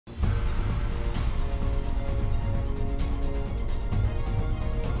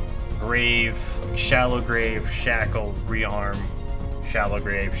grave, shallow grave, shackle, rearm, shallow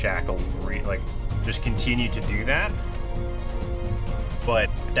grave, shackle, like, just continue to do that. But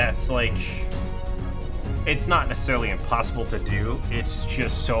that's like, it's not necessarily impossible to do. It's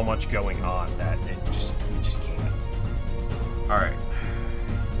just so much going on that you just can't. All right.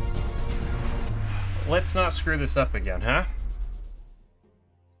 Let's not screw this up again, huh?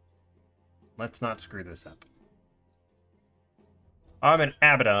 Let's not screw this up. I'm an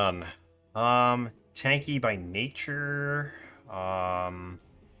Abaddon. Tanky by nature.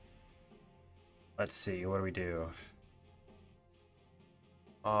 Let's see, what do we do?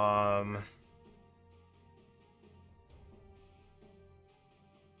 I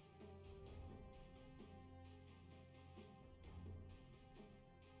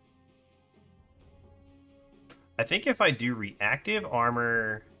think if I do Reactive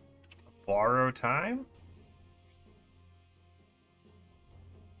Armor, Burrowed Time,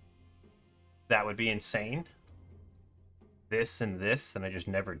 that would be insane. This and this, and I just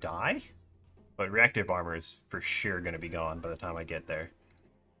never die. But Reactive Armor is for sure going to be gone by the time I get there.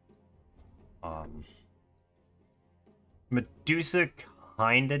 Medusa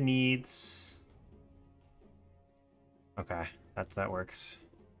kinda needs... Okay, that works.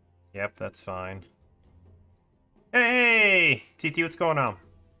 Yep, that's fine. Hey! TT, what's going on?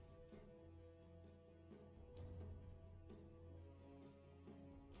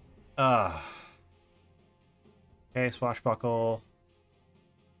 Okay, swashbuckle.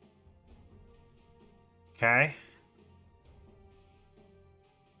 Okay.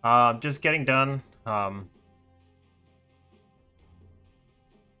 Just getting done.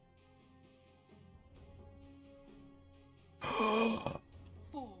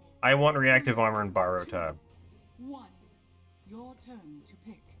 I want Reactive Armor and Burrowed Time. 1. Your turn to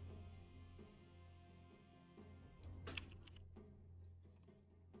pick.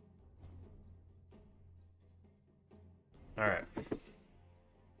 Alright.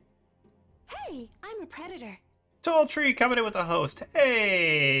 Hey, I'm a predator. Tall Tree coming in with a host.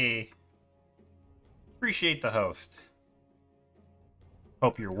 Hey! Appreciate the host.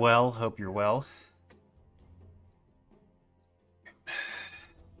 Hope you're well. Hope you're well.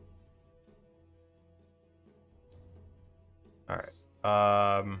 Alright.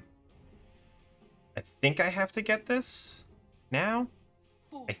 I think I have to get this now.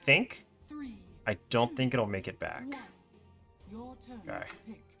 4, I think. 3, I don't think it'll make it back. 1. Your turn Okay. to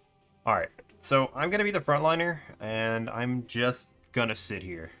pick. Alright. So I'm gonna be the frontliner, and I'm just gonna sit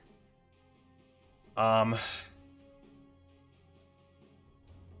here.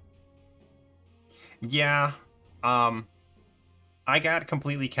 Yeah. I got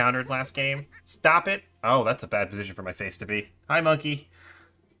completely countered last game. Stop it! Oh, that's a bad position for my face to be. Hi, monkey.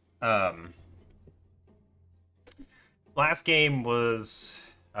 Last game was,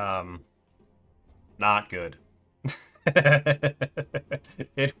 not good.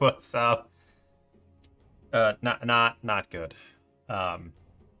 It was, not good. I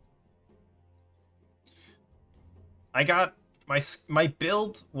got my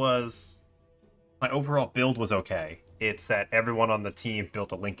build was, my overall build was okay. It's that everyone on the team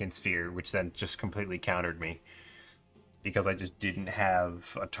built a Lincoln Sphere, which then just completely countered me because I just didn't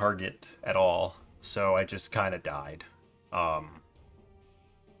have a target at all. So I just kind of died.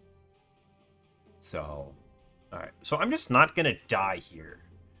 So, alright. So I'm just not going to die here.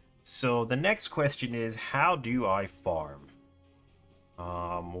 So the next question is, how do I farm?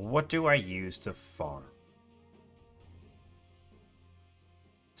 What do I use to farm?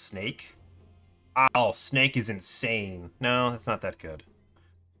 Snake? Oh, Snake is insane. No, that's not that good.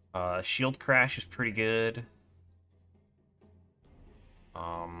 Shield Crash is pretty good.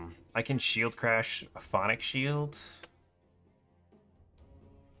 I can Shield Crash Aphonic Shield.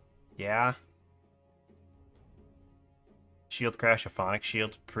 Yeah. Shield Crash Aphonic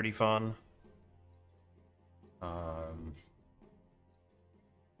Shield's pretty fun. I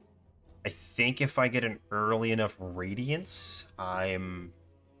think if I get an early enough Radiance, I'm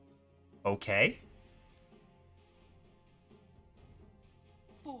okay.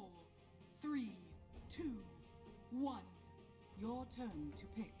 4, 3, 2, 1. Your turn to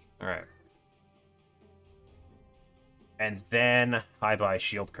pick. Alright. And then I buy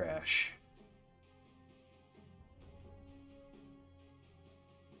Shield Crash.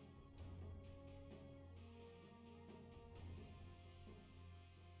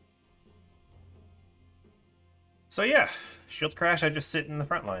 So yeah, Shield Crash, I just sit in the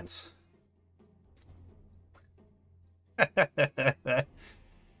front lines. Because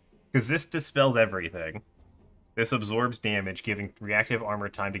this dispels everything. This absorbs damage, giving Reactive Armor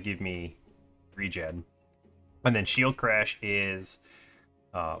time to give me regen. And then Shield Crash is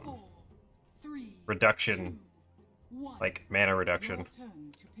 4, reduction, 2, 1. like mana reduction, Your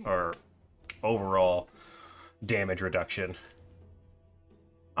turn to pick. or overall damage reduction.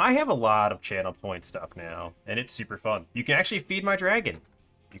 I have a lot of channel point stuff now, and it's super fun. You can actually feed my dragon.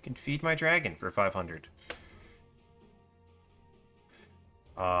 You can feed my dragon for 500.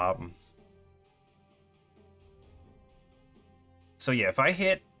 So yeah, if I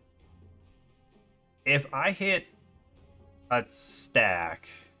hit a stack,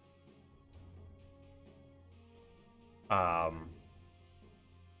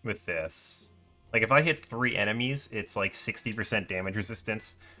 with this, like if I hit 3 enemies, it's like 60% damage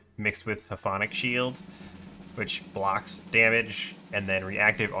resistance mixed with Aphonic Shield, which blocks damage, and then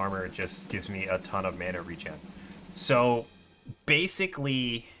Reactive Armor just gives me a ton of mana regen. So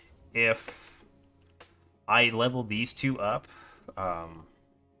basically, if I level these two up,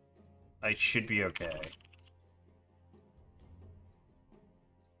 I should be okay.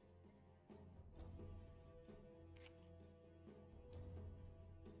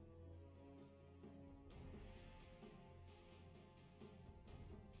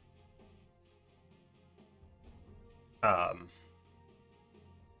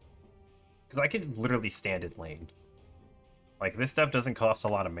 Because I could literally stand in lane. Like, this stuff doesn't cost a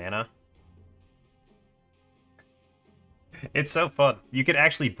lot of mana. It's so fun. You could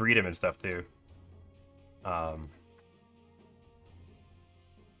actually breed him and stuff, too.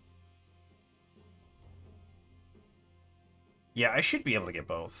 Yeah, I should be able to get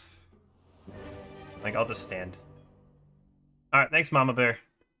both. Like, I'll just stand. Alright, thanks, Mama Bear.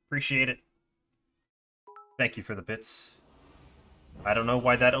 Appreciate it. Thank you for the bits. I don't know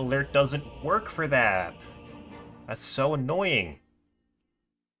why that alert doesn't work for that. That's so annoying.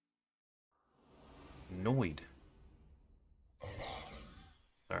 Annoyed.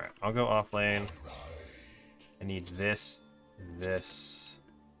 Alright, I'll go off lane. I need this, this.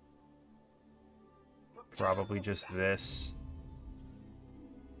 Probably just this.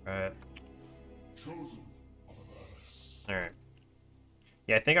 Alright. Alright.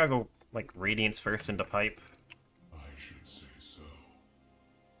 Yeah, I think I'll go, like, Radiance first into Pipe.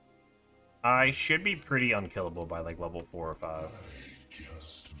 I should be pretty unkillable by, like, level 4 or 5.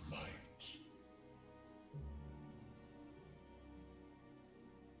 Just might.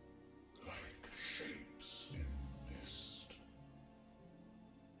 Like shapes in mist.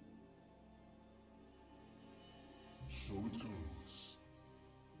 So it goes.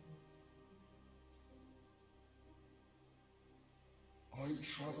 I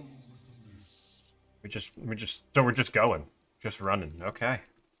travel with the mist. We're just going. Just running. Okay.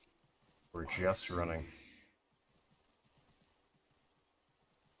 We're just running.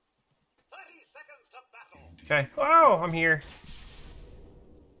 30 seconds to battle. Okay. Oh, I'm here.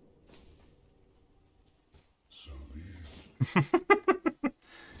 So be it.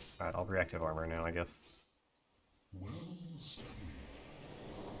 Alright, I'll reactive armor now, I guess. Well studied.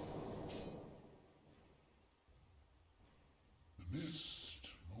 The mist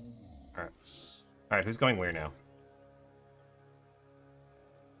moves. Alright. Alright, who's going where now?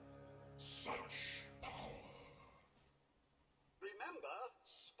 Such power. Remember,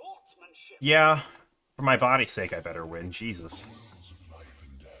 sportsmanship. Yeah, for my body's sake, I better win. Jesus. Worlds of life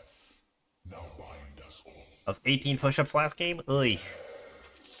and death now bind us all. That was 18 push-ups last game? Ugh.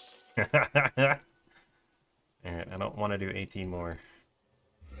 Alright, I don't want to do 18 more.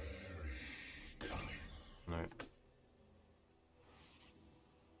 Very cunning. Alright.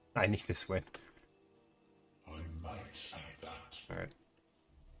 I need this win. I might say that. Alright.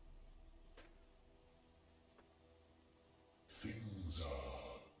 Things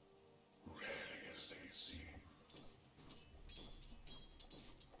are rarely as they seem.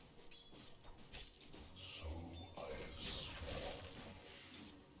 So I have sworn.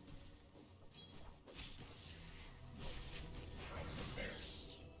 From the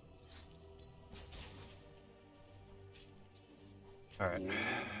mist. Alright. Likely.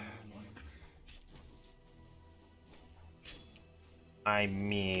 I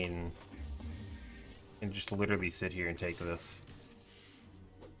mean... I can just literally sit here and take this.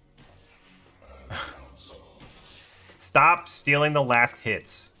 Stop stealing the last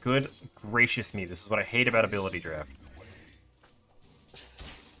hits. Good gracious me, this is what I hate about ability draft.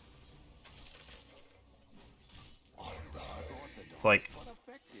 It's like,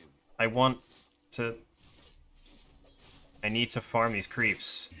 I want to... I need to farm these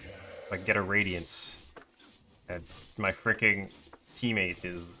creeps. So I can get a Radiance. And my freaking teammate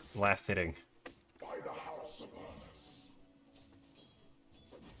is last hitting. By the house upon us.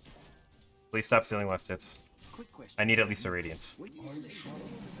 Please stop stealing last hits. Quick question. I need at least a Radiance. Would you I say shall.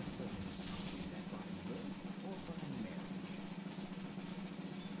 or by marriage?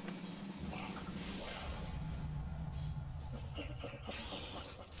 Mark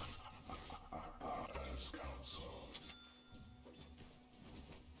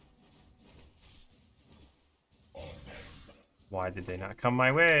Why did they not come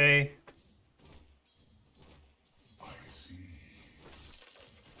my way? I see.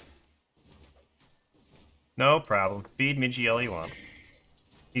 No problem. Feed Midgie all you want.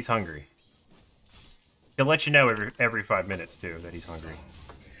 He's hungry. He'll let you know every 5 minutes, too, that he's hungry.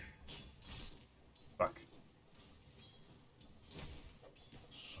 Fuck.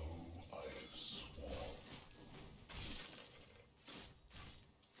 So I have sworn.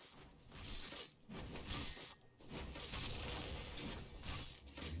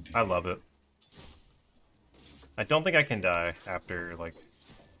 I love it. I don't think I can die after, like,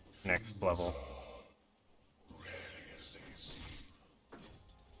 next level. Rarely as they seem.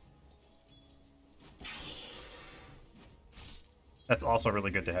 That's also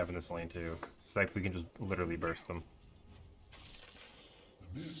really good to have in this lane, too. It's like we can just literally burst them.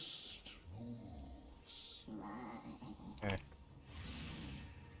 The mist moves. Okay.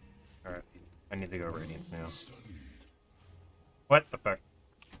 Alright. I need to go Radiance now. Studied. What the fuck?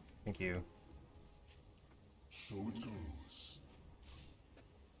 Thank you. So it goes.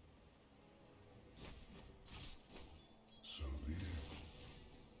 So the end.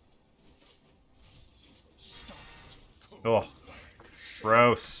 Oh.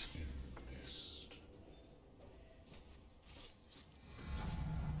 Gross. Mist.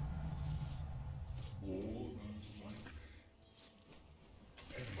 More than likely.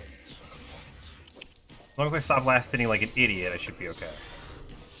 Enemies are fight. As long as I stop last hitting like an idiot, I should be okay.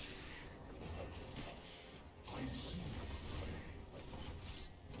 I see.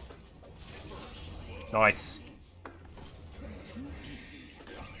 Nice.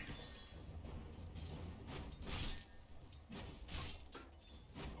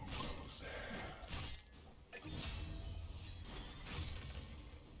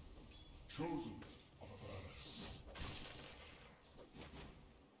 Chosen of Abaddon.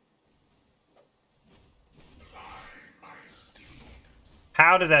 Fly, my steed.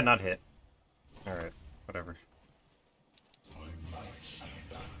 How did that not hit? Alright, whatever. My might and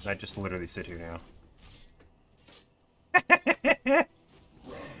that. I just literally sit here now.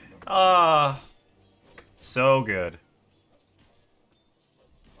 Ah, so good.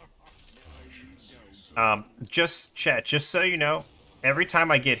 Just chat, just so you know, every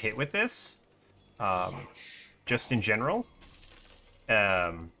time I get hit with this, just in general,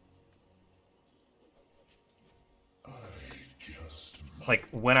 like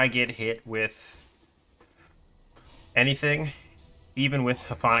when I get hit with anything, even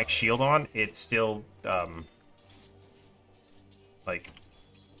with Aphonic Shield on, it still, like,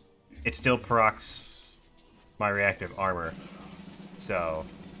 it still procs my Reactive Armor, so...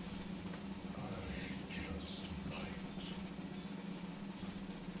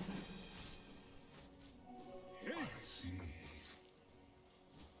 I see.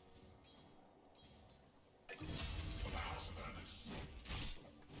 For the House of Anis.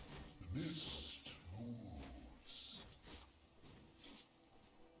 The mist moves.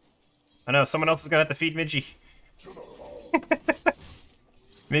 I know, someone else is gonna have to feed Midgie.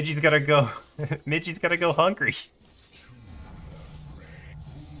 Midgie's gotta go. Midgie's gotta go hungry.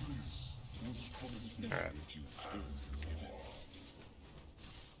 Alright.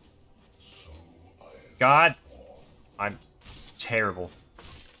 God! I'm terrible.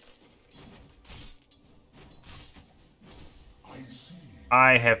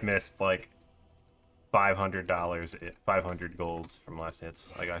 I have missed, like, $500, 500 gold from last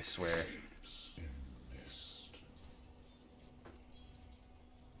hits. Like, I swear.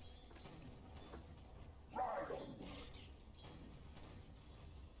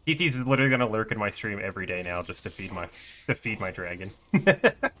 TT's literally gonna lurk in my stream every day now just to feed my dragon.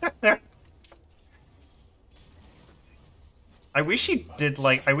 I wish he did,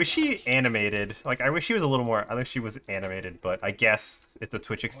 like, I wish he animated, like, I wish he was a little more, I wish he was animated, but I guess it's a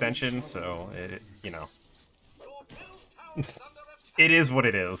Twitch extension, so, it, you know. Your middle tower is under attack. It is what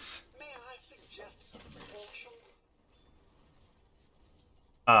it is. May I suggest some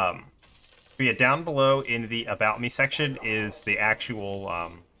caution? But yeah, down below in the About Me section is the actual,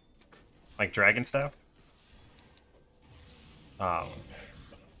 like, dragon stuff.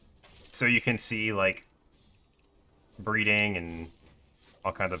 So you can see, like, breeding and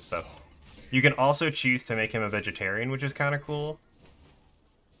all kinds of stuff. You can also choose to make him a vegetarian, which is kind of cool.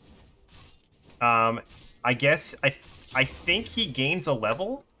 I guess I think he gains a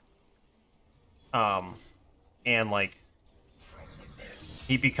level. And like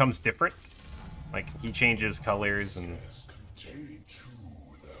he becomes different. Like he changes colors and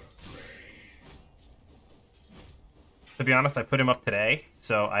to be honest, I put him up today,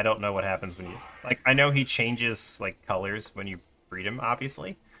 so I don't know what happens when you... Like, I know he changes, like, colors when you breed him,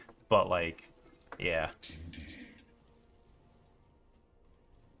 obviously. But, like, yeah.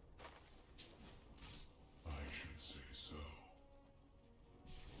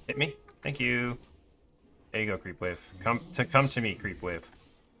 Hit me. Thank you. There you go, Creep Wave. Come to me, Creep Wave.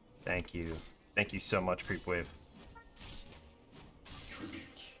 Thank you. Thank you so much, Creep Wave. Tribute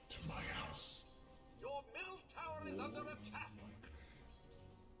to my house. Your middle tower is under attack.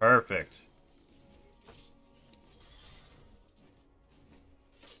 Perfect.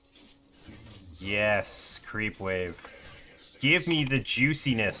 Yes, Creep Wave. Give me the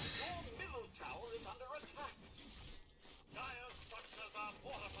juiciness. Your middle tower is under attack. Dire structures are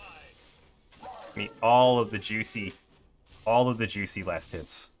fortified. Give me all of the juicy last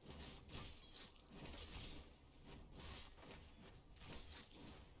hits.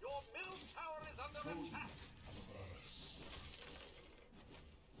 Your middle tower is under attack.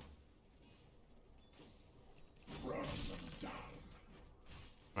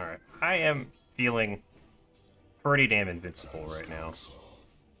 Alright, I am feeling pretty damn invincible right now.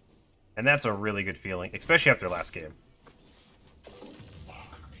 And that's a really good feeling, especially after last game.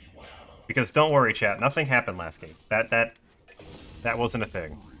 Because don't worry, chat, nothing happened last game. That wasn't a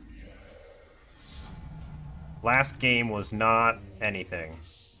thing. Last game was not anything.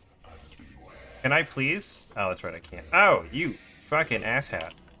 Can I please? Oh, that's right, I can't. Oh, you fucking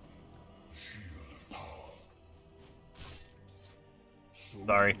asshat.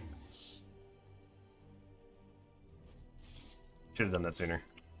 Sorry. Should have done that sooner.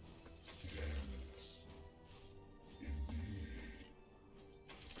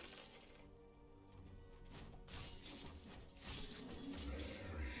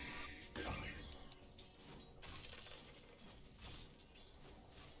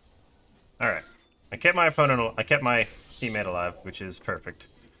 Alright. I kept my teammate alive, which is perfect.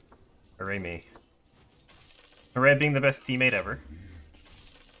 Hooray me. Hooray being the best teammate ever.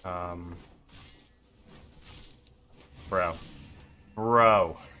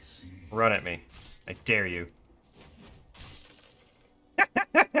 Bro. Run at me. I dare you.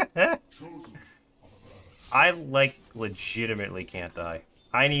 I, like, legitimately can't die.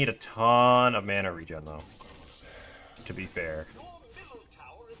 I need a ton of mana regen, though. To be fair. Your middle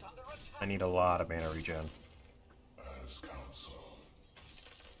tower is under attack. I need a lot of mana regen. As counsel.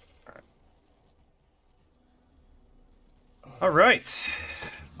 Alright.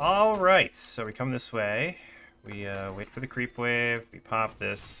 Alright. So we come this way. We wait for the creep wave. We pop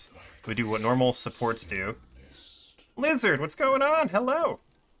this. We do what normal supports do. Lizard, what's going on? Hello.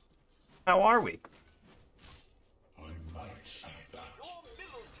 How are we? I might say that. Your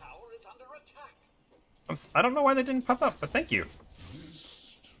middle tower is under attack. I don't know why they didn't pop up, but thank you.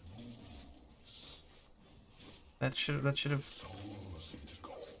 That should have. Souls into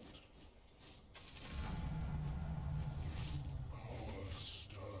gold. Power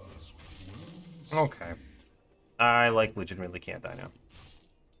stirs with winds. Okay. I, like, legitimately can't die now.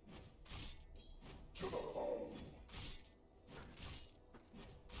 To the foe.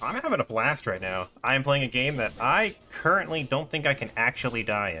 I'm having a blast right now. I am playing a game that I currently don't think I can actually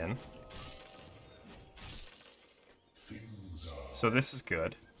die in. Things are So this is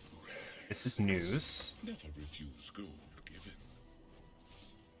good. This is news. never refuse gold given.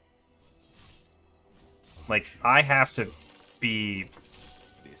 Like, I have to be,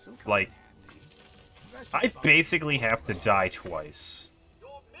 like, I basically have to die twice.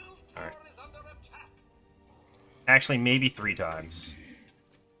 Your middle tower Alright. is under attack. Actually, maybe 3 times.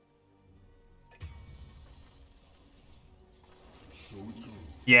 So it goes.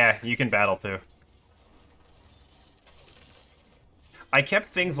 Yeah, you can battle too. I kept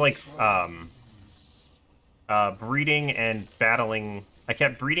things like, breeding and battling. I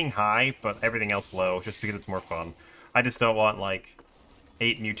kept breeding high, but everything else low, just because it's more fun. I just don't want, like,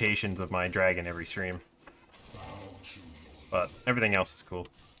 8 mutations of my dragon every stream. But everything else is cool.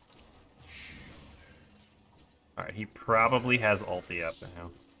 Alright, he probably has ulti up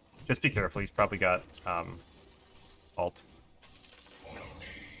now. Just be careful, he's probably got, ult.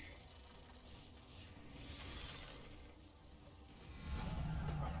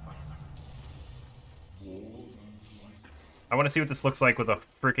 I want to see what this looks like with a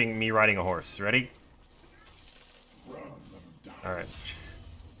freaking me riding a horse. Ready? Alright.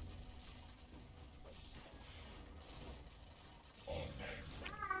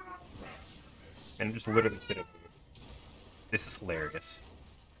 And I'm just literally sitting. This is hilarious.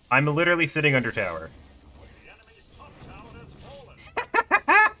 I'm literally sitting under tower. The enemy's top tower has fallen.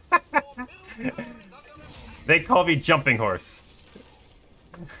 Your middle tower is under attack. They call me Jumping Horse.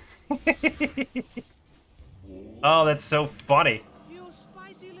 Oh, that's so funny. You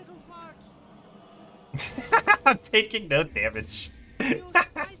spicy little fart. I'm taking no damage. You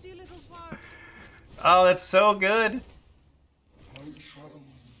spicy little fart. Oh, that's so good.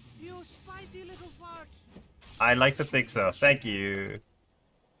 You spicy little fart. I like to think so. Thank you.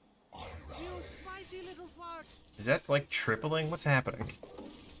 Is that like tripling? What's happening?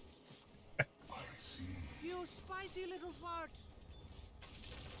 You spicy little fart.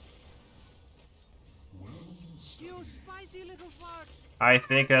 You spicy little fart. I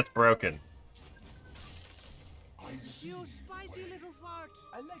think that's broken. You spicy little fart.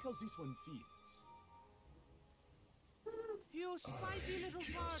 I like how this one feels. You spicy little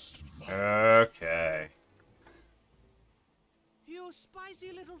fart. Okay. You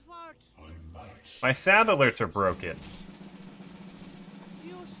spicy little fart. My sound alerts are broken.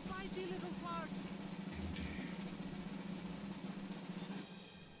 You spicy little fart.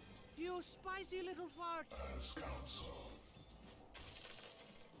 You spicy little fart. As counsel,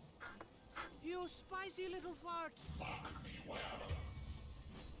 You spicy little fart. mark me well.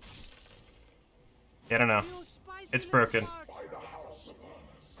 I don't know. You spicy It's little broken. fart. By the house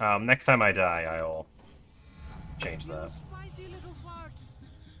upon us. Next time I die, I'll change You that. spicy little fart.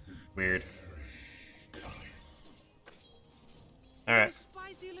 Weird. Cunning. Alright. You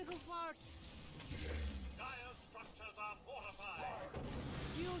spicy little fart. Dire structures are fortified.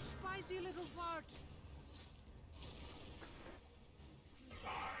 You spicy little fart.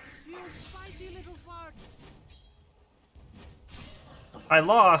 You spicy little fart. I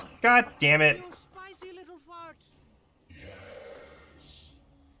lost. God damn it. You spicy little fart. Yes.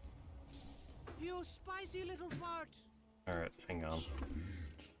 You spicy little fart. Alright, hang on.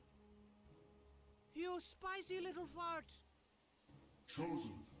 You spicy little fart.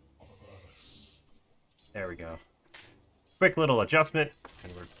 Chosen of Earth. There we go. Quick little adjustment,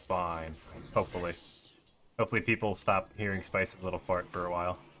 and we're fine. Hopefully. Hopefully people stop hearing Spicy Little Fart for a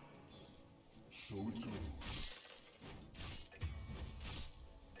while. So it goes.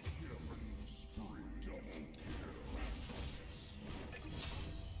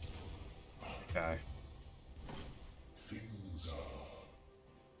 Okay. Things are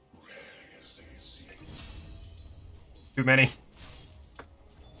rarely as they seem. Too many.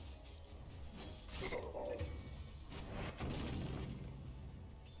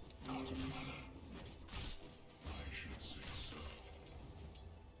 Out of manner. I should say so.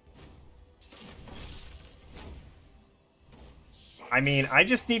 I mean, I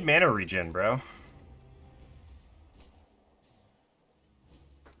just need mana regen, bro.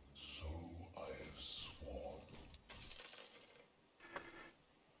 So I have sworn.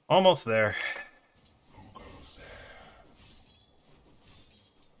 Almost there. Who goes there?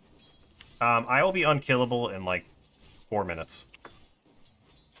 I will be unkillable in like 4 minutes.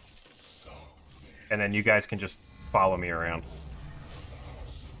 So And then you guys can just follow me around.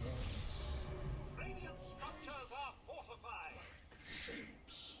 Radiant structures are fortified.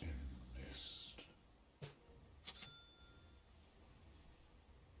 shapes in mist.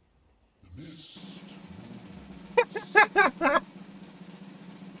 The mist.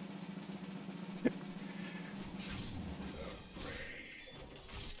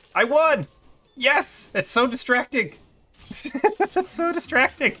 I won! Yes! That's so distracting. That's so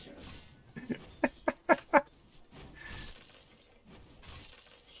distracting.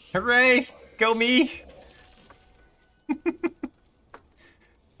 Hooray! Go me!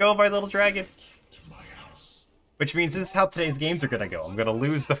 Go, my little dragon. To my house. Which means this is how today's games are gonna go. I'm gonna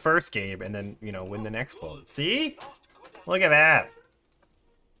lose the first game and then, you know, win the next one. See? Look at that.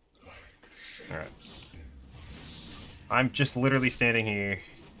 Alright. I'm just literally standing here.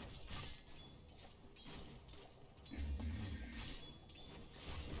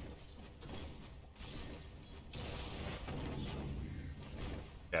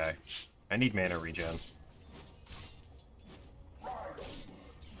 Okay. I need mana regen.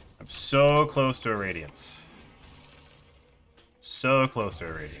 I'm so close to a Radiance. So close to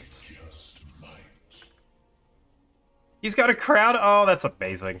a Radiance. Just might. He's got a crowd. Oh, that's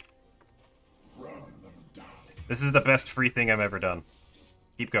amazing. Run them down. This is the best free thing I've ever done.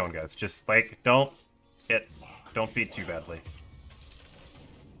 Keep going, guys. Just, like, don't feed too badly.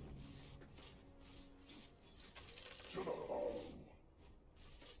 To the foe.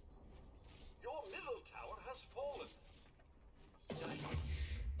 Your middle tower has fallen.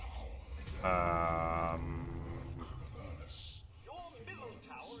 Furnace. Your middle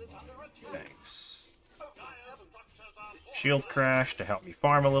tower is under attack. Thanks. Dire structures are fortified. Shield crash to help me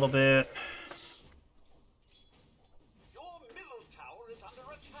farm a little bit. Your middle tower is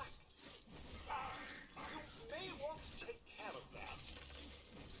under attack. You may want to take care of that.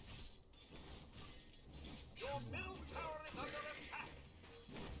 Your middle tower is under attack.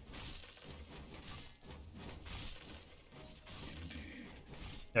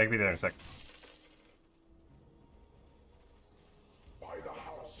 Yeah, I can be there in a sec. By the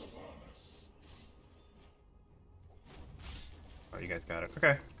house upon us. Oh, you guys got it.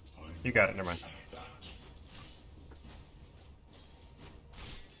 Okay. You got it. Never mind. That.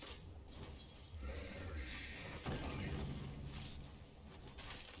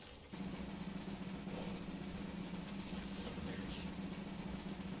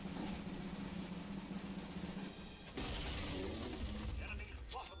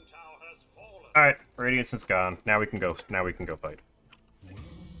 Alright, Radiance is gone. Now we can go fight.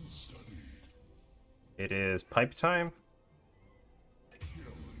 It is pipe time.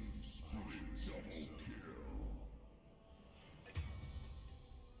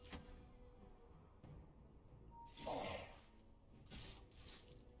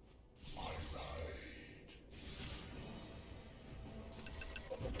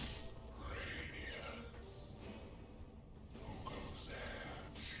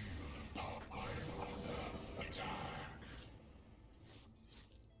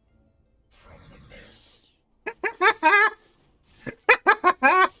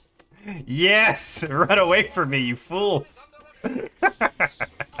 Yes! Run away from me, you fools!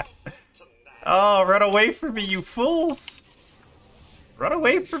 Oh, run away from me, you fools! Run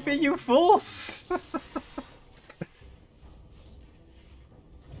away from me, you fools!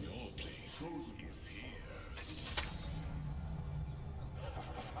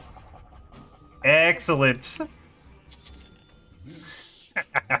 Excellent!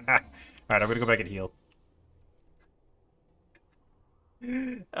 Alright, I'm gonna go back and heal.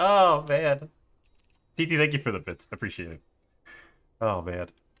 Oh, man. TT, thank you for the bits. I appreciate it. Oh, man.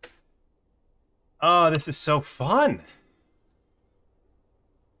 Oh, this is so fun.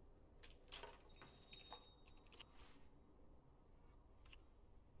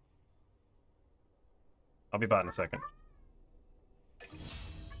 I'll be bot in a second.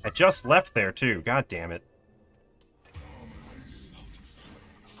 I just left there, too. God damn it.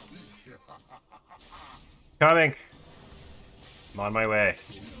 Coming. I'm on my way.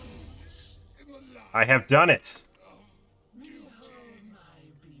 I have done it.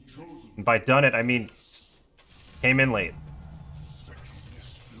 And by done it, I mean came in late.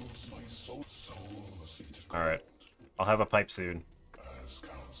 Alright. I'll have a pipe soon.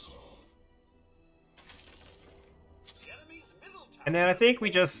 And then I think we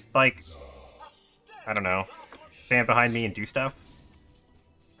just, like, I don't know, stand behind me and do stuff.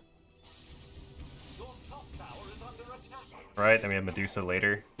 Right, then we have Medusa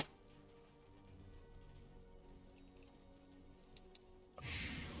later.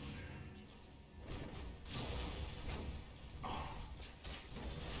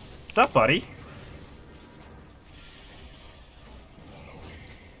 What's up, buddy?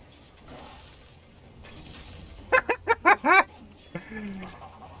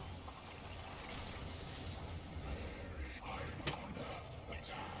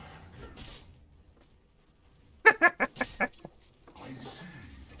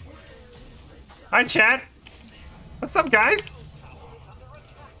 Hi, chat. What's up, guys?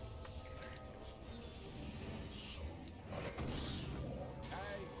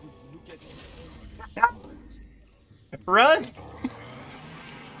 Run!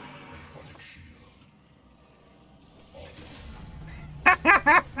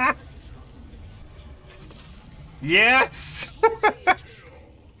 Yes!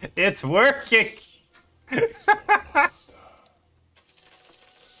 It's working!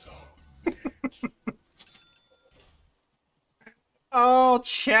 Oh,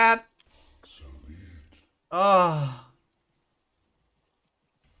 chat. Oh.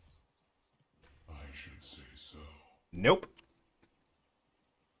 I should say so. Nope.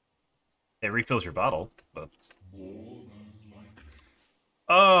 It refills your bottle, but... More than likely.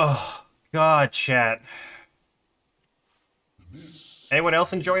 Oh, God, chat. This Anyone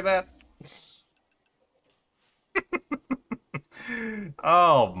else enjoy that?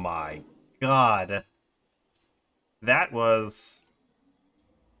 Oh my God. That was...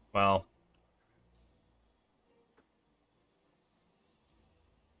 Well...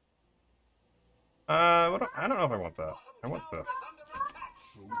 I don't know if I want that. I want this.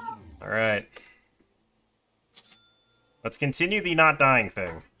 Alright. Let's continue the not dying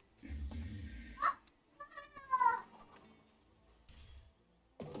thing.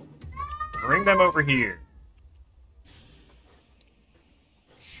 Bring them over here.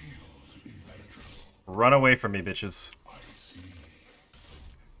 Run away from me, bitches.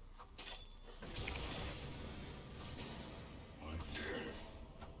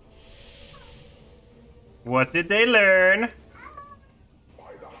 What did they learn?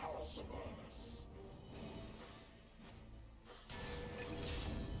 by the house above us.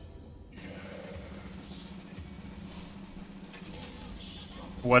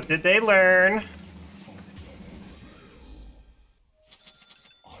 What did they learn?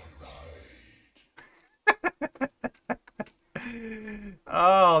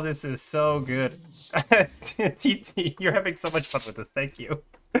 Oh, this is so good. TT, you're having so much fun with this. Thank you.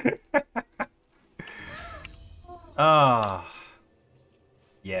 Ah,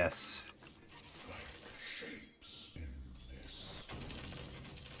 yes.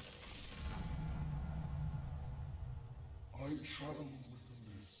 travel with the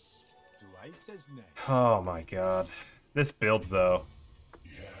mist. Do I says nay? Oh my god. This build, though.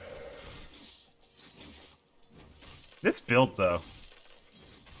 This build, though.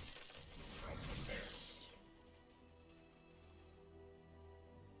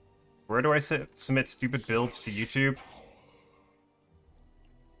 Where do I submit stupid builds to YouTube?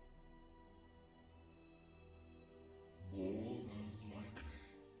 More than likely.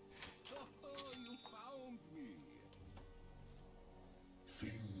 You found me.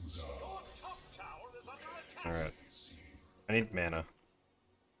 Things are Your top tower is under attack. Alright. I need mana.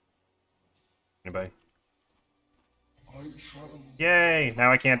 Anybody? I travel Yay!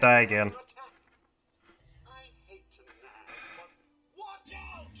 Now I can't die again. Under attack. I hate to nag, but watch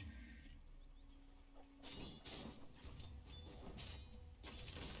out!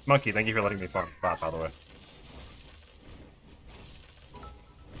 Monkey, thank you for letting me farm bot, by the way.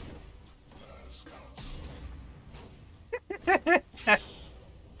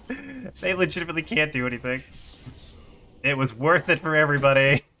 They legitimately can't do anything. It was worth it for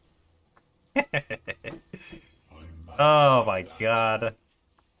everybody. Oh my god.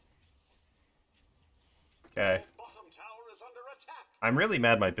 Okay. Bottom tower is under attack. I'm really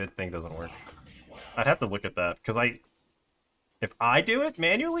mad my bid thing doesn't work. I'd have to look at that, because if I do it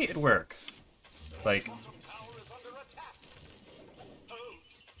manually, it works. Like, Bottom tower is under attack.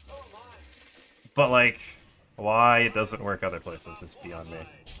 Oh my. but like, why it doesn't work other places is beyond me. Your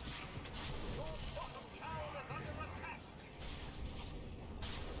bottom tower is under attack.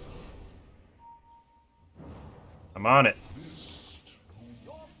 I'm on it.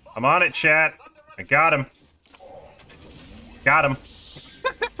 I'm on it, chat. I got him. Got him.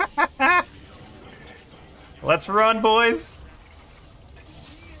 Let's run, boys.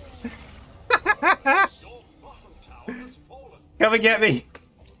 Your bottom tower has fallen. Come and get me.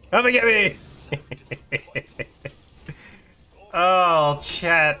 Come and get me. Oh,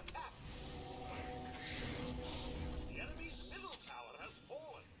 chat. The enemy's middle tower has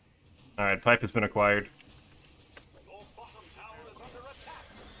fallen. Alright, pipe has been acquired. Your bottom tower is under attack.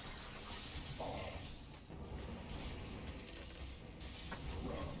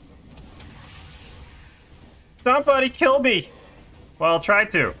 Somebody kill me. Well, I'll try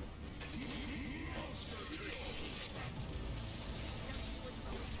to.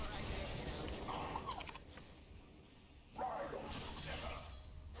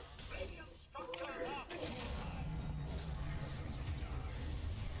 Radiant structures are fortified.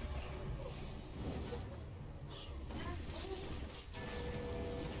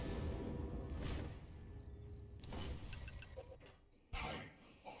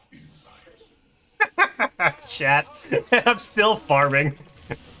 Chat. I'm still farming.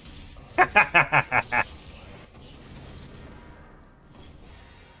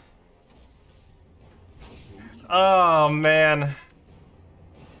 Oh, man.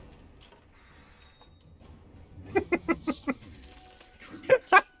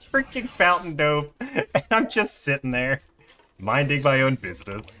 Freaking fountain dope. And I'm just sitting there, minding my own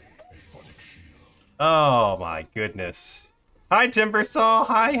business. Oh, my goodness. Hi, Timbersaw.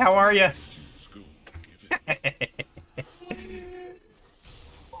 Hi, how are you?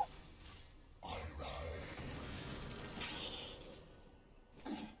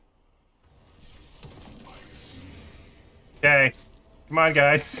 Okay. Come on,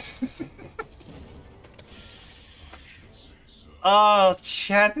 guys. Oh,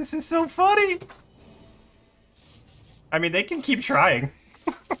 chat, this is so funny. I mean, they can keep trying.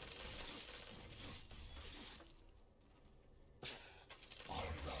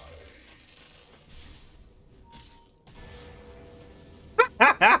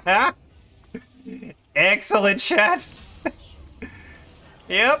 Excellent, chat.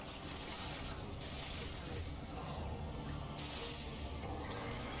 Yep.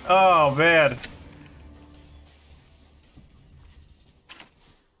 Oh, man.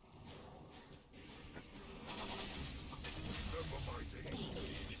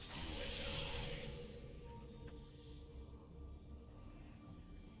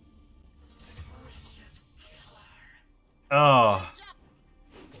 Oh.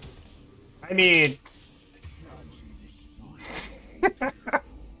 I mean...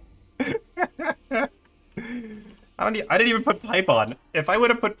 I didn't even put pipe on. If I would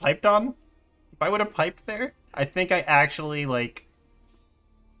have put piped on, if I would have piped there, I think I actually, like...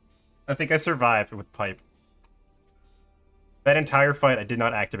 I think I survived with pipe. That entire fight, I did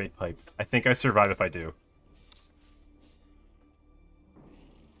not activate pipe. I think I survive if I do.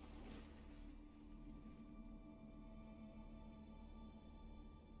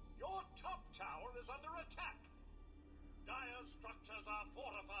 Your top tower is under attack. Dire structures are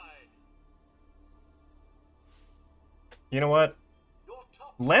fortified. You know what? Your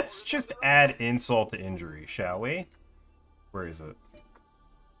top Let's tower is just under add attack. insult to injury, shall we? Where is it?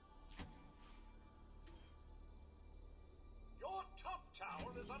 Your top tower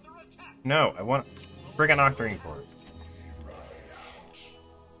is under attack. No, I want friggin' Octarine Core.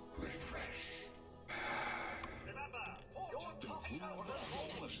 Refresh. Remember, your top tower has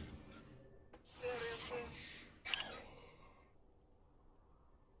fallen. Seriously?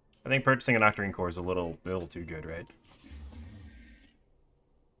 I think purchasing an Octarine Core is a little too good, right?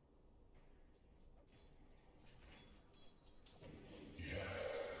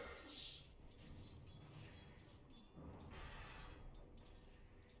 Yes.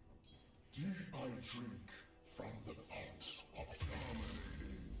 Deep I drink from the fount of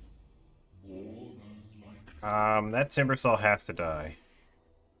harmony. More than like That Timbersaw has to die.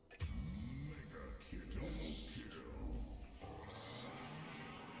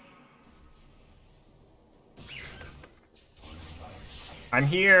 I'm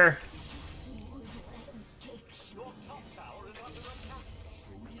here. Your top tower is under attack.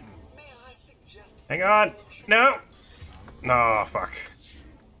 May I suggest Hang on. No. No, fuck.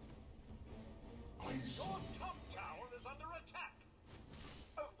 your top tower is under attack?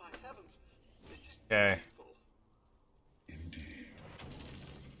 Oh my heavens, this is Okay. dreadful. indeed.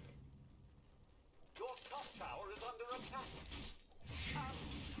 Your top tower is under attack.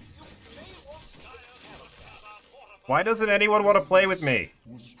 You may want to Why doesn't anyone want to play with me?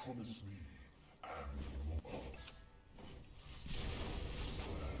 Was promised me and more.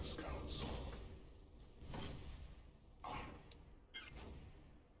 As counsel.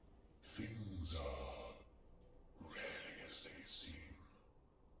 Things are rarely as they seem.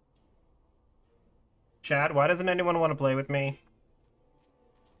 Chad, why doesn't anyone want to play with me?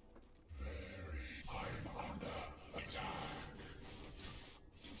 I'm under attack.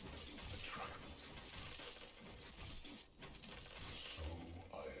 So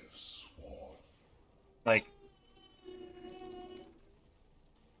I have sworn. Like,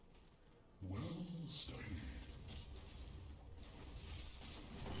 Well studied.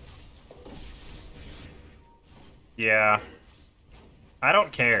 yeah. I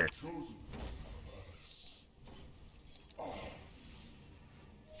don't care. Chosen of us.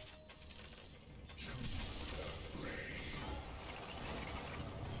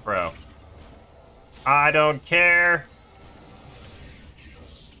 Bro. I don't care.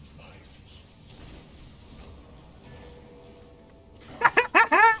 Just might.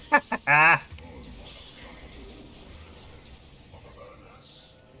 Ah.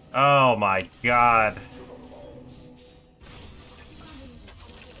 Oh my god.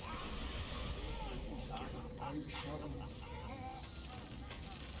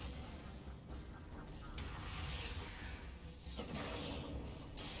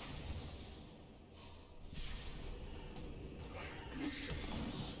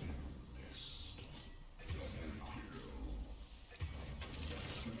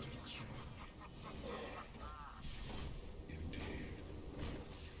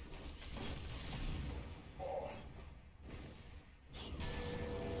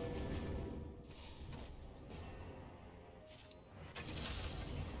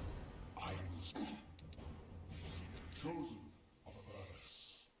 I will speak. Chosen of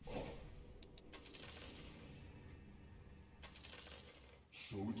us.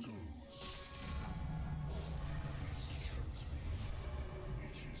 So it goes. This shows me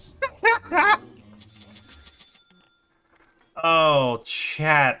it is not well done. Oh,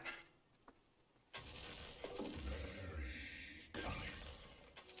 chat. Cunning.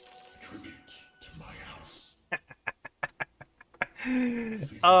 Tribute to my house.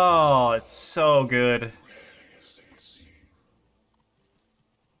 Oh, it's so good. Rarely as they seem.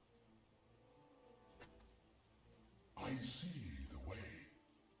 I see the way.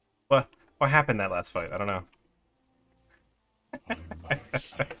 What happened that last fight? I don't know. I might have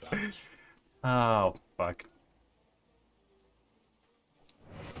that. Oh, fuck.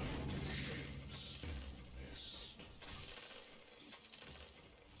 Mist.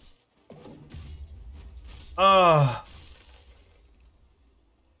 Oh.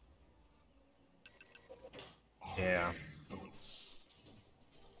 Yeah. Boots.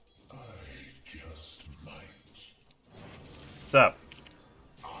 I just might. What's up?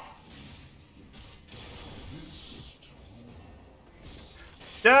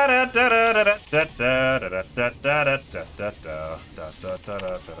 Da da da da da da da da da da da da da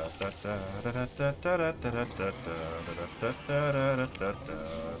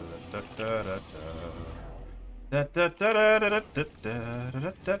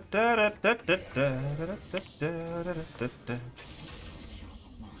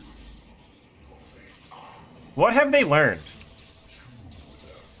What have they learned?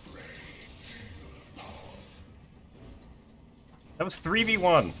 That was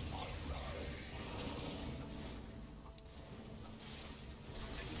 3v1.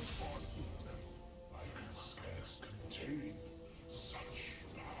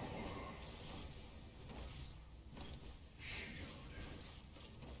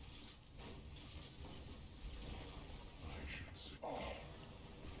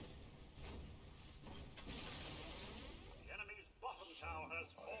 The enemy's bottom tower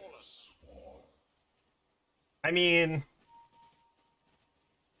has fallen. I mean,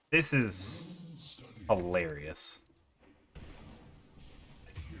 this is hilarious.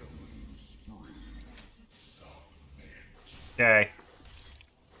 Okay.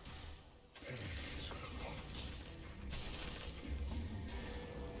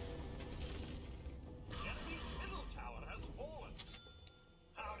 The enemy's middle tower has fallen.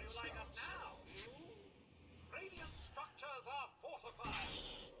 How do you like us now? Radiant structures are fortified.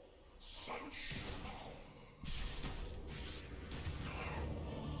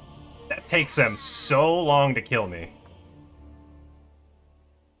 That takes them so long to kill me.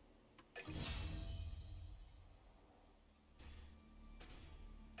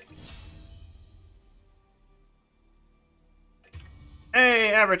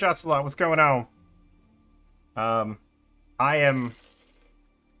 Hey, Average Ocelot, what's going on? I am...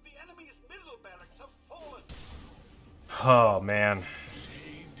 The enemy's middle barracks have fallen. Oh, man.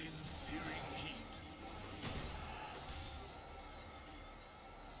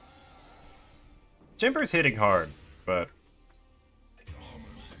 Jimper's hitting hard, but...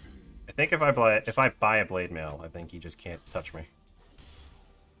 I think if I buy a blade mail, I think he just can't touch me.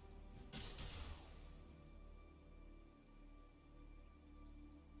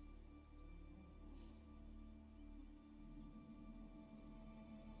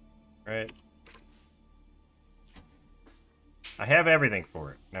 Right. I have everything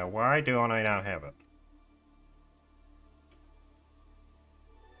for it. Now, why don't I not have it?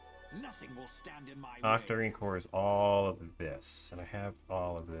 Nothing will stand in my way. Octarine Core is all of this, and I have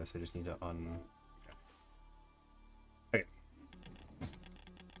all of this. I just need to Okay.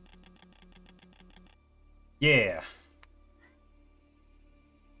 Yeah.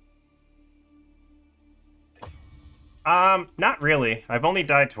 Not really. I've only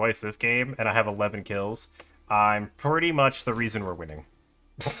died twice this game, and I have 11 kills. I'm pretty much the reason we're winning.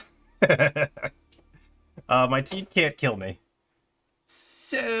 My team can't kill me.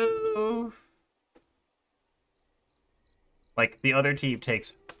 So... like, the other team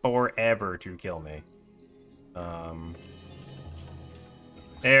takes forever to kill me.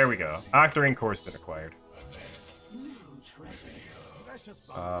 There we go. Octarine Core's been acquired.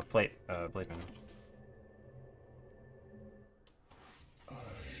 Blade man.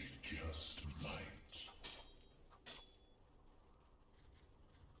 Just might.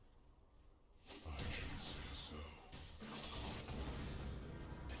 I should say so.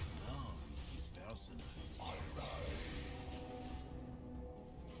 No, it's personal.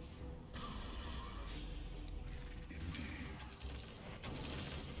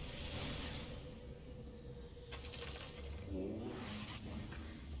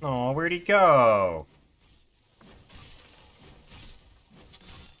 Oh, where'd he go?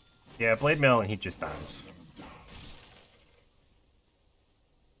 Yeah, Blade Mail and he just dies.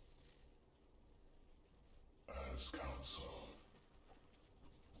 As counsel.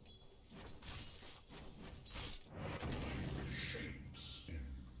 Shapes in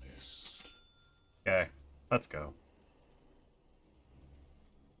mist. Okay, let's go.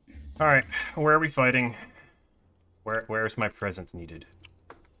 Alright, where are we fighting? Where's my presence needed?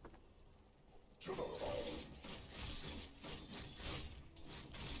 To the hall.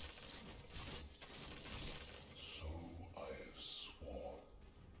 So I have sworn.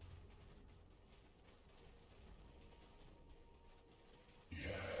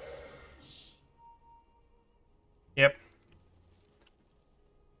 Yes. Yep,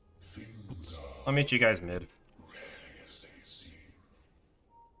 Things are I'll meet you guys mid. rarely as they seem.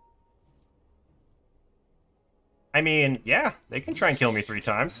 I mean, yeah, they can try and kill me 3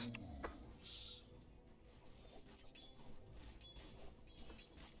 times.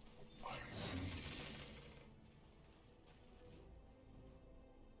 I see.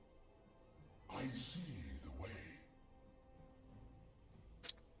 I see the way.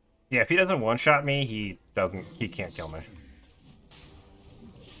 Yeah, if he doesn't one-shot me, he can't kill me.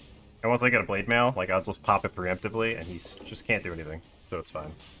 And once I get a Blade Mail, like, I'll just pop it preemptively, and he's just can't do anything, so it's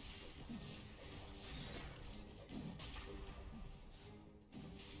fine.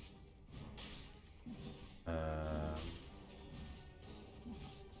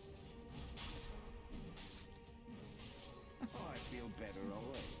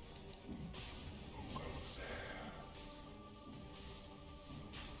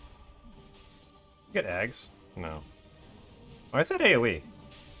 Get Ags? No. Oh, I said AoE.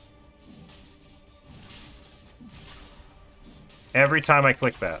 Every time I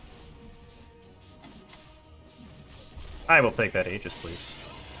click that. I will take that Aegis, please.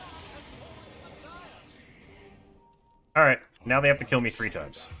 Alright, now they have to kill me 3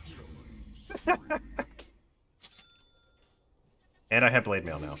 times. And I have Blade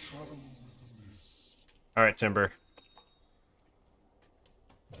Mail now. Alright, Timber.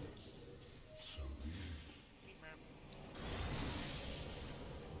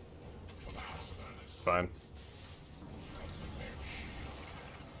 Fine.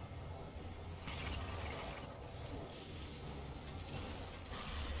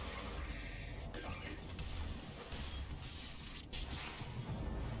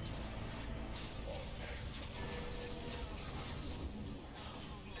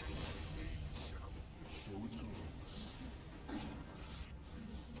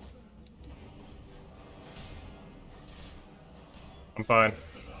 I'm fine.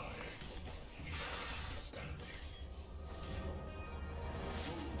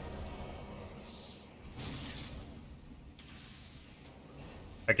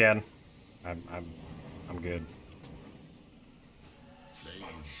 Again, I'm good.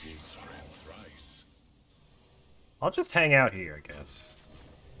 I'll just hang out here, I guess.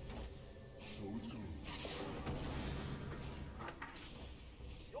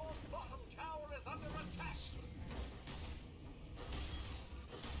 Your bottom tower is under attack.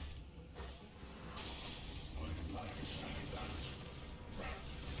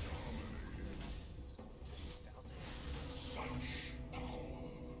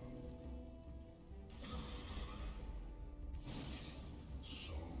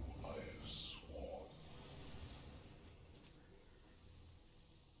 So I have sworn.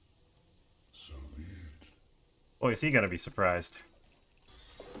 So be it. Boy, is he gonna be surprised.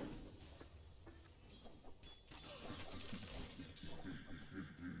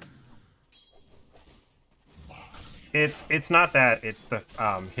 It's not that, it's the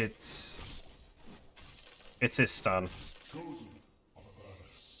it's his stun.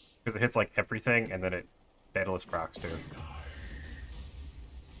 Because it hits like everything and then it Daedalus procs too.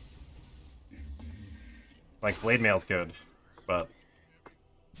 Like Blade Mail's good, but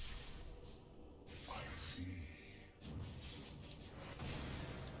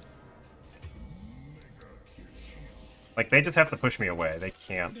like they just have to push me away. They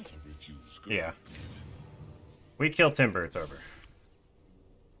can't. Yeah. We kill Timber, it's over.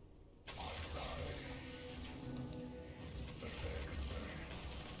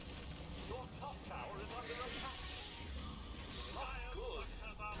 Your top tower is under attack. Dire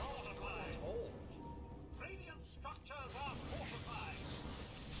structures are fortified. Radiant structures are fortified.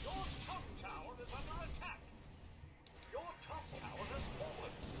 Your top tower is under attack. Your top tower has fallen.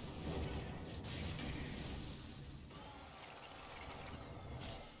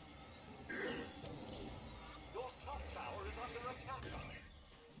 Your top tower is under attack.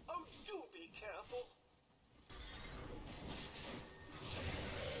 Oh, do be careful.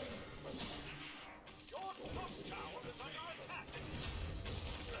 Your top tower is under attack.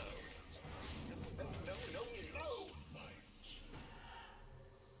 No.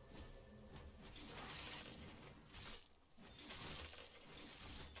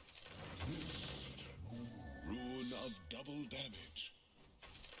 Rune of double damage.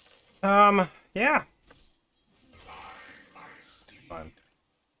 Yeah. Fine.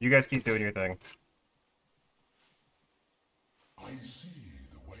 You guys keep doing your thing. I see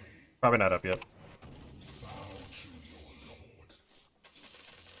the way. Probably not up yet. Bow to your lord.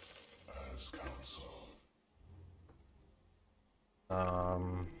 As counsel.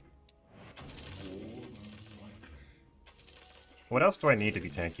 What else do I need to be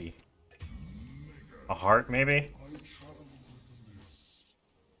tanky? A heart, maybe? I travel with the mist.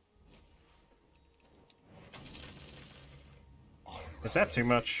 Is that too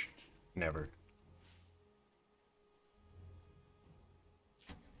much? Never.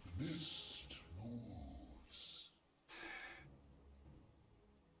 The mist moves.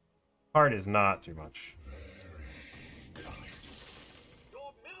 Heart is not too much. Your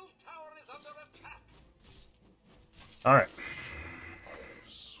middle tower is under attack. Alright.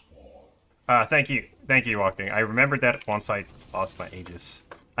 Thank you, Walking. I remembered that once I lost my Aegis.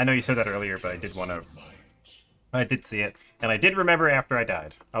 I know you said that earlier, but I did want to... I did see it. And I did remember after I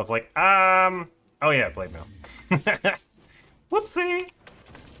died. I was like, oh yeah, Blade Mail. Whoopsie!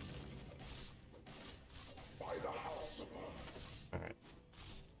 By the house of us. Alright.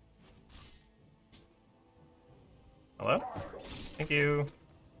 Hello? Thank you.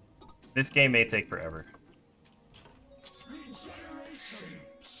 This game may take forever.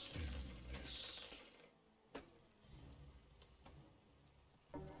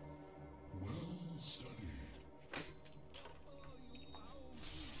 studied.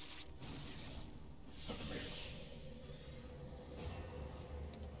 Submit.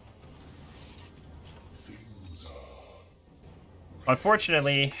 Things are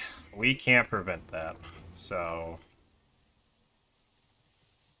Unfortunately, we can't prevent that. So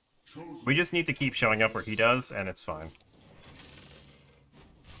chosen. we just need to keep showing up where he does, and it's fine.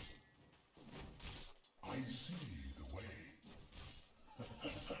 I see the way.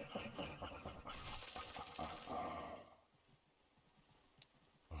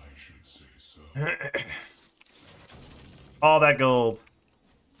 I should say so. All that gold.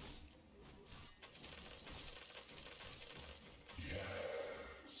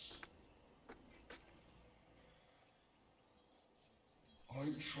 Yes. I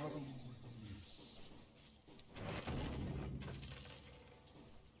travel with the mist.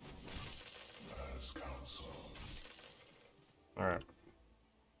 As counsel. Alright.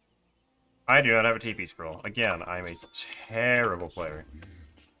 I do not have a TP scroll. Again, I'm a terrible player.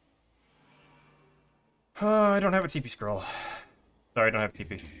 I don't have a TP scroll. Sorry, I don't have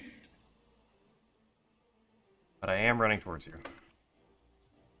TP. But I am running towards you.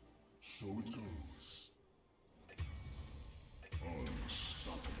 So it goes.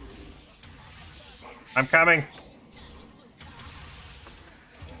 I'm coming!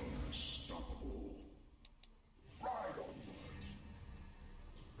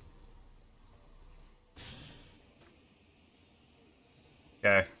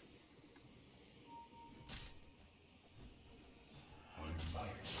 Okay.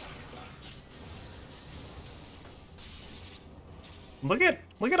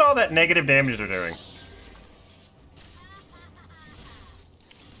 Look at all that negative damage they're doing.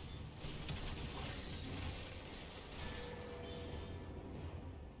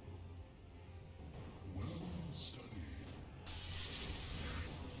 Well studied.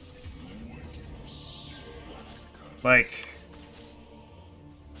 Like,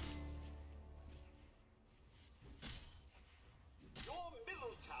 Your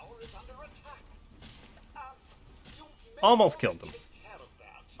middle tower is under attack. You may almost want killed to them. take care of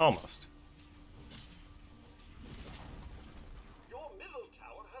that. Almost. Your middle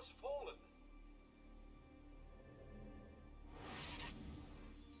tower has fallen.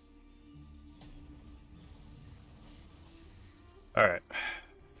 Alright.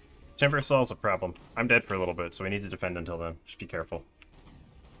 Timber solves a problem. I'm dead for a little bit, so we need to defend until then. Just be careful.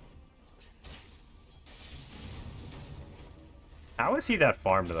 How is he that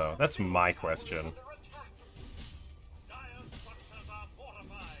farmed, though? That's my question. Under attack. Dire structures are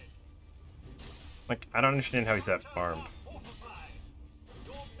fortified. Like, I don't understand how he's that farmed. Fortified.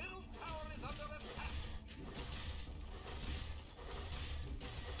 Your middle tower is under attack.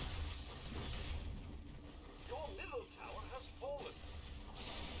 Your middle tower has fallen.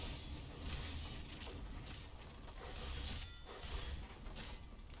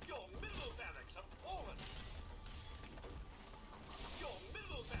 Your middle barracks have fallen. Your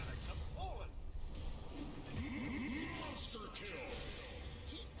middle barracks have fallen. Monster kill.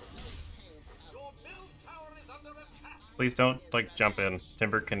 Your middle tower is under attack. Please don't, like, jump in.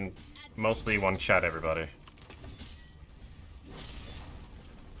 Timber can mostly one-shot everybody.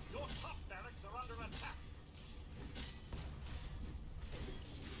 Your top barracks are under attack.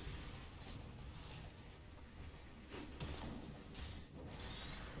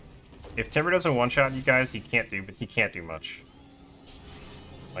 If Timber doesn't one-shot you guys, he can't do much.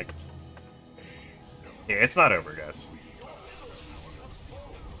 Like, yeah, it's not over, guys.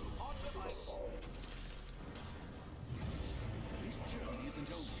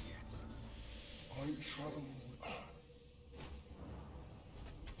 I travel with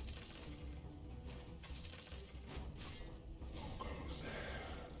who goes there?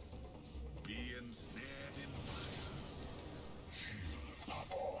 Be ensnared in fire. Shield of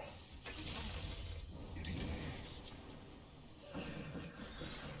power. Erased.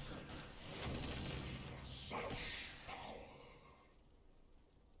 Such power.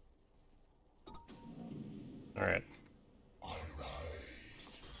 Alright. I ride.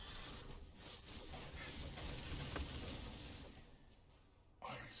 I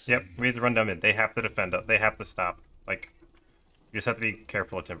see. Yep, we have to run down mid. They have to defend up. They have to stop. Like, you just have to be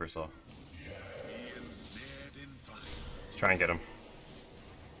careful with Timbersaw. Be ensnared in fire. Let's try and get him.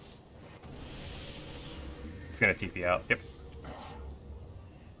 He's gonna TP out. Yep.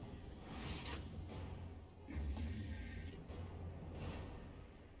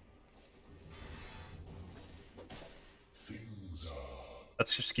 Things are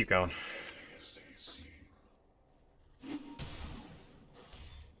Let's just keep going. as they seem.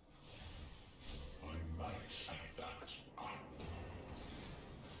 I might say that.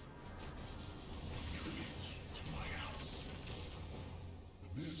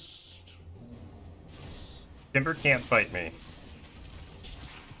 Timber can't fight me.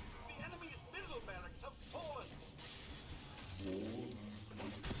 The enemy's middle barracks have fallen.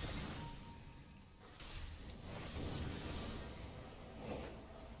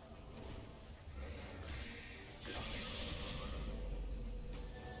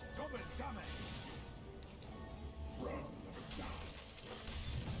 Double damage. Run them down.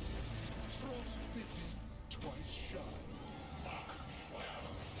 Frostbitten, twice shy. Mark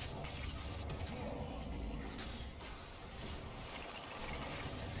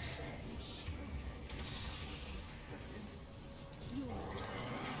me well.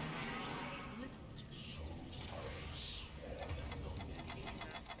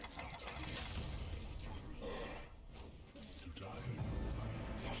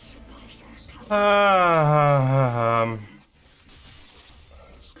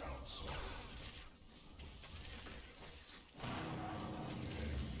 As counsel.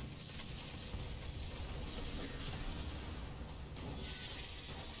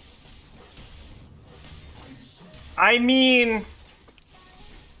 I mean,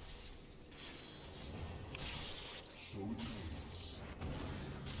 So it goes.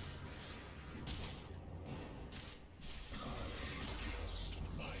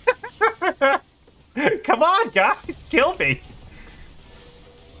 come on, guys, kill me.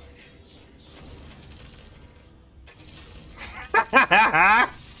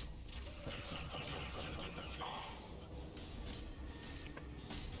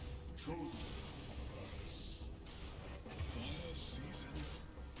 Chosen of us. Fire season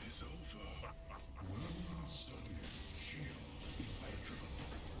is over. Well studied shield impenetrable.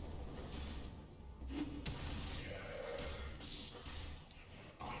 Yes.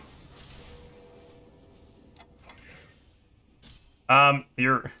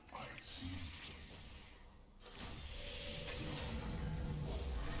 You're. I see.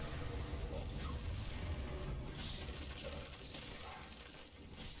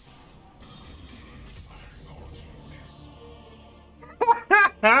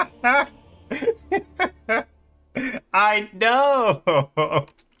 I know.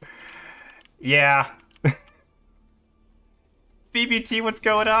 Yeah. BBT, what's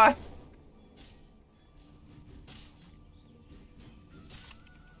going on?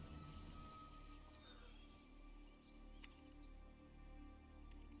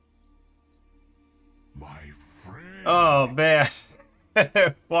 My friend. Oh man.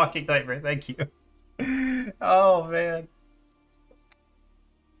 Walking nightmare, thank you. Oh man.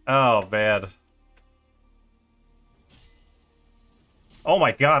 Oh man. Oh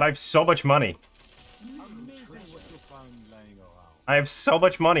my god, I have so much money. Amazing what you found lying around. I have so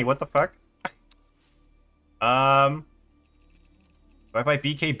much money, what the fuck? Do I buy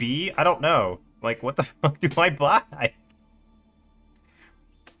BKB? I don't know. Like, what the fuck do I buy?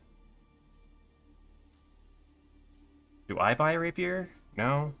 Do I buy a rapier?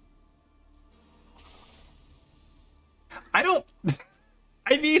 No. I don't...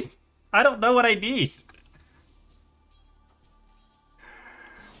 I mean, I don't know what I need.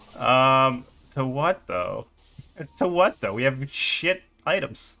 To what, though? To what, though? We have shit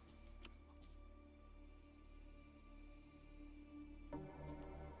items.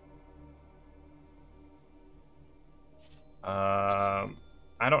 I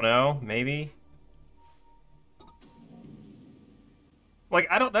don't know. Maybe. Like,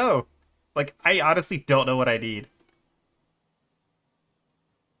 I don't know. Like, I honestly don't know what I need.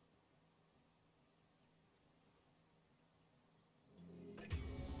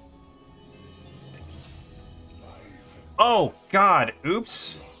 Oh, God.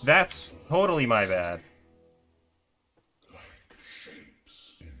 Oops. That's totally my bad.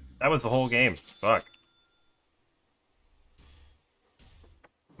 That was the whole game. Fuck.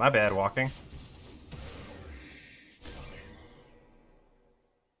 My bad, walking.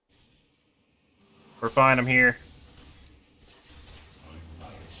 We're fine, I'm here.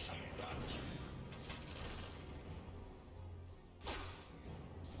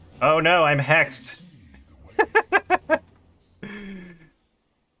 Oh no, I'm hexed.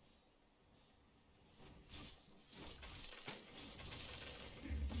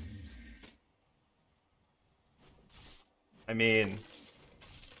 I mean...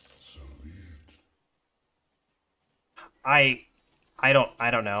 I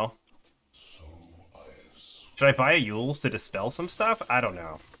don't know. Should I buy a Yule's to dispel some stuff? I don't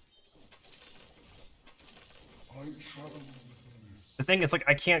know. The thing is, like,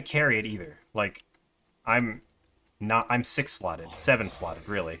 I can't carry it either. Like, I'm 6 slotted. 7 slotted,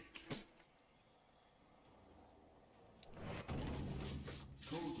 really.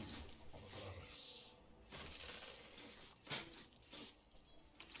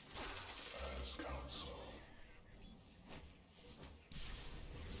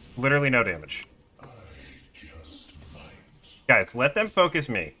 literally no damage. I just might. Guys, let them focus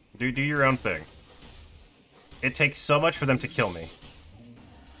me. Do your own thing. It takes so much for them to kill me.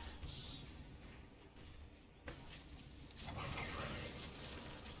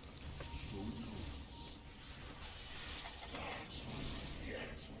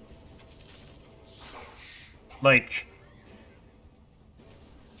 Like...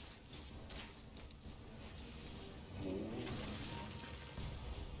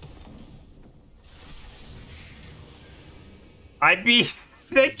 I'd be...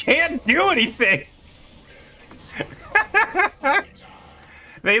 They can't do anything!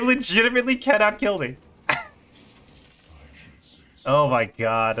 They legitimately cannot kill me. Oh my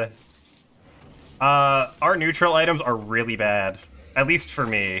god. Our neutral items are really bad. At least for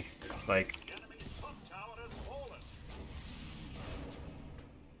me. Like... Enemy's top tower has fallen.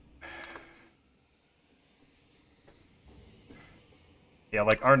 Yeah,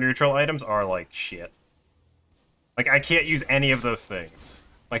 like, our neutral items are, like, shit. Like, I can't use any of those things.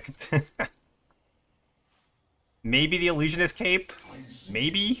 Like... Maybe the Illusionist Cape?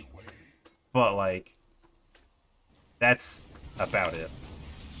 Maybe? But, like... That's about it.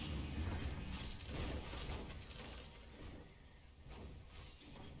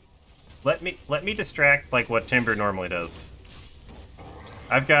 Let me distract, like, what Timber normally does.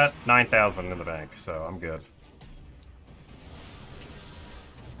 I've got 9,000 in the bank, so I'm good.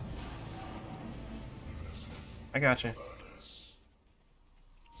 I got you.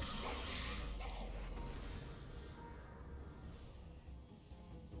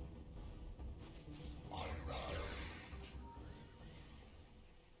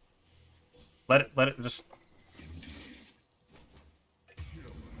 Let it just...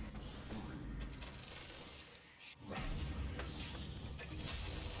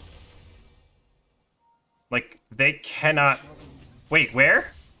 Like, they cannot... Wait,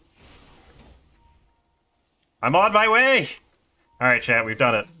 where? I'm on my way! Alright, chat, we've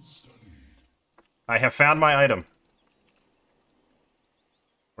done it. I have found my item.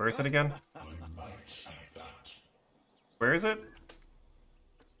 Where is it again? I might say that. Where is it?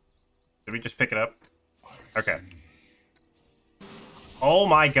 Did we just pick it up? Okay. Oh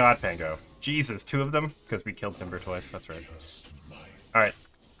my god, Pango. Jesus, 2 of them? Because we killed Timber twice, that's right. Alright,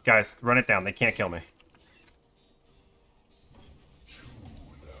 guys, run it down. They can't kill me.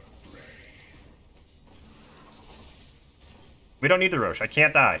 We don't need the Roche. I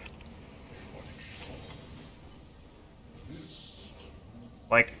can't die.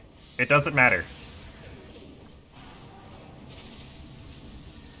 Like, it doesn't matter.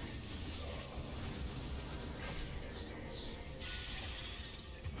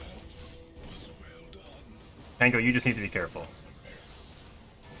 Tango, you just need to be careful.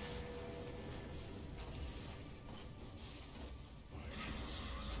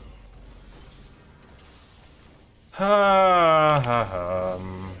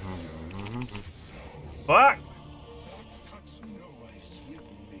 Fuck! I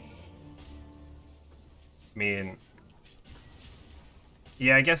mean...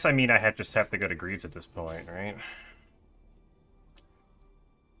 Yeah, I guess I just have to go to Greaves at this point, right?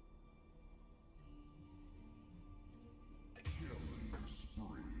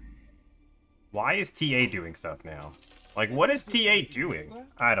 Why is TA doing stuff now? Like, what is TA doing?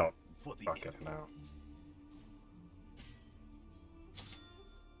 I don't fucking know.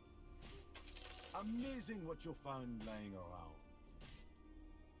 Amazing what you found lying around.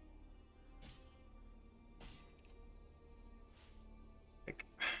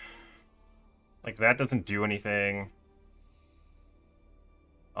 Like that doesn't do anything.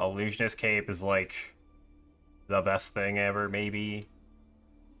 Illusionist Cape is like the best thing ever, maybe.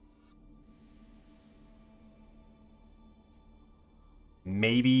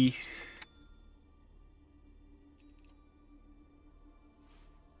 Maybe.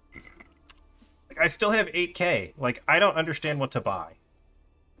 Like, I still have 8K. Like, I don't understand what to buy.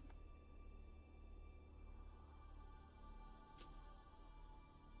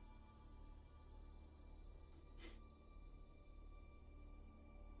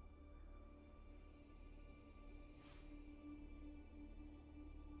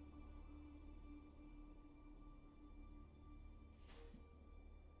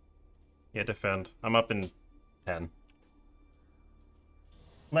 Yeah, defend. I'm up in 10.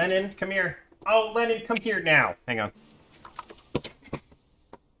 Lennon, come here. Oh, Lennon, come here now. Hang on.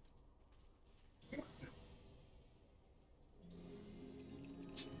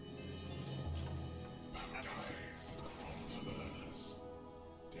 Baptized in the font of Ernest.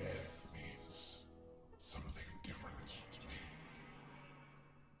 Death means something different to me.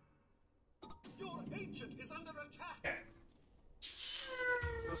 Your ancient is under attack.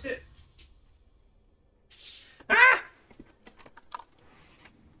 Go sit.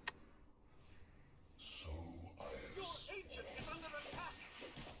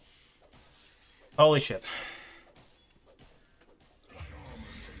 Holy shit.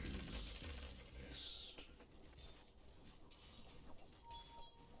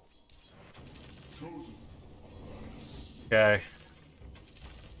 Okay.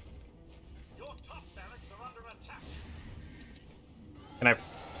 Your top barracks are under attack. Can I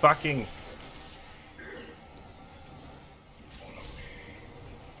fucking...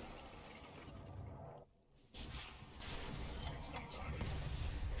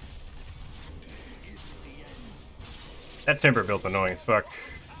 That timber built annoying as fuck. I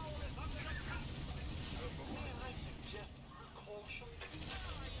suggest caution.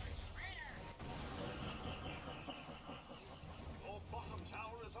 Your bottom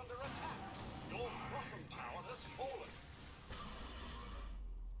tower is under attack. Your bottom tower has fallen.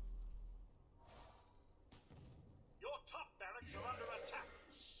 Your top barracks are under attack.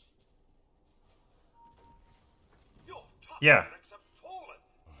 Your top Yeah. barracks have fallen.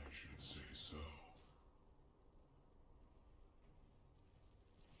 I should say so.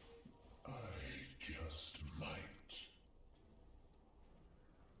 I just might.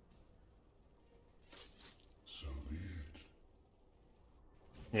 So be it.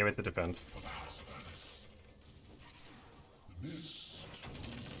 Yeah, with the defend. For the House of Ernest. The mist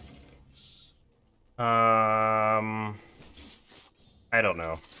moves. I don't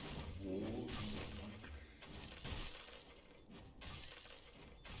know.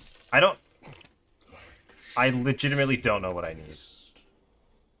 I legitimately don't know what I need.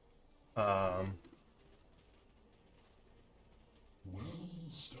 Well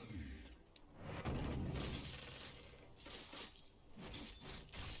studied.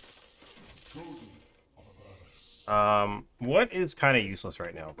 Chosen of Abaddon. What is kind of useless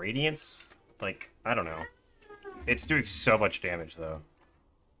right now? Radiance? Like, I don't know. It's doing so much damage, though.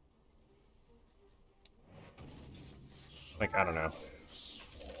 Like, I don't know.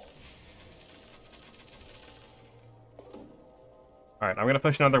 Alright, I'm gonna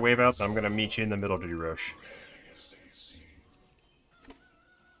push another wave out, and I'm gonna meet you in the middle to do Roche. As they seem.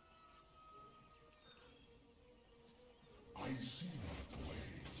 I see not the way.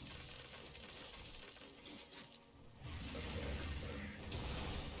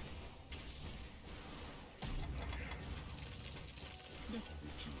 Never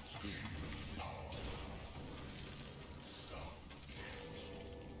refuse great power. Some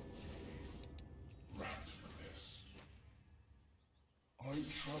wrapped in the mist. I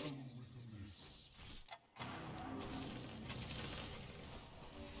travel with the mist.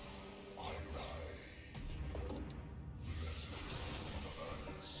 I ride the lesson of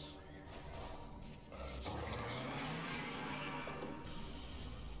Ernest. As gods.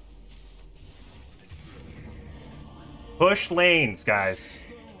 Push lanes, guys. The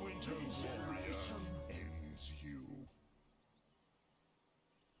winter warrior ends you.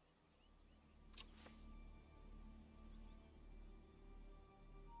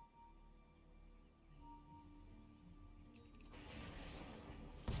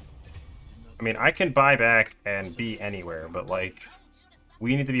 I mean, I can buy back and be anywhere, but, like,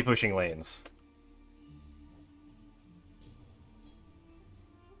 we need to be pushing lanes.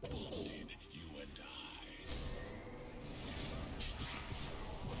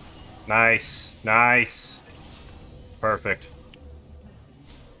 Nice. Nice. Perfect.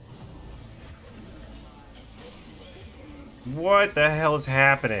 What the hell is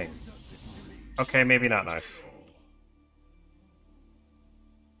happening? Okay, maybe not nice.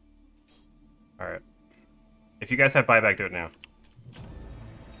 Alright. If you guys have buyback, do it now.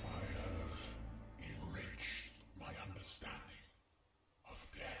 Enriched my understanding of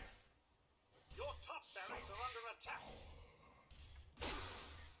death. Your top barracks are under attack.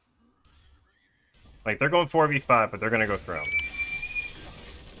 Like, they're going 4v5, but they're gonna go throne.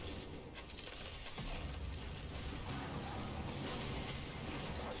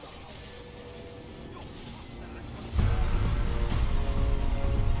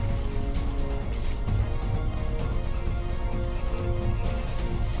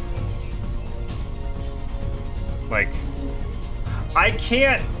 Like, I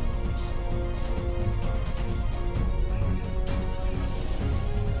can't...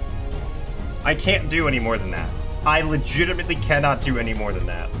 I can't do any more than that. I legitimately cannot do any more than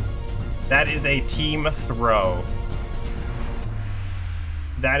that. That is a team throw.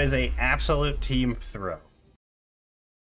 That is a absolute team throw.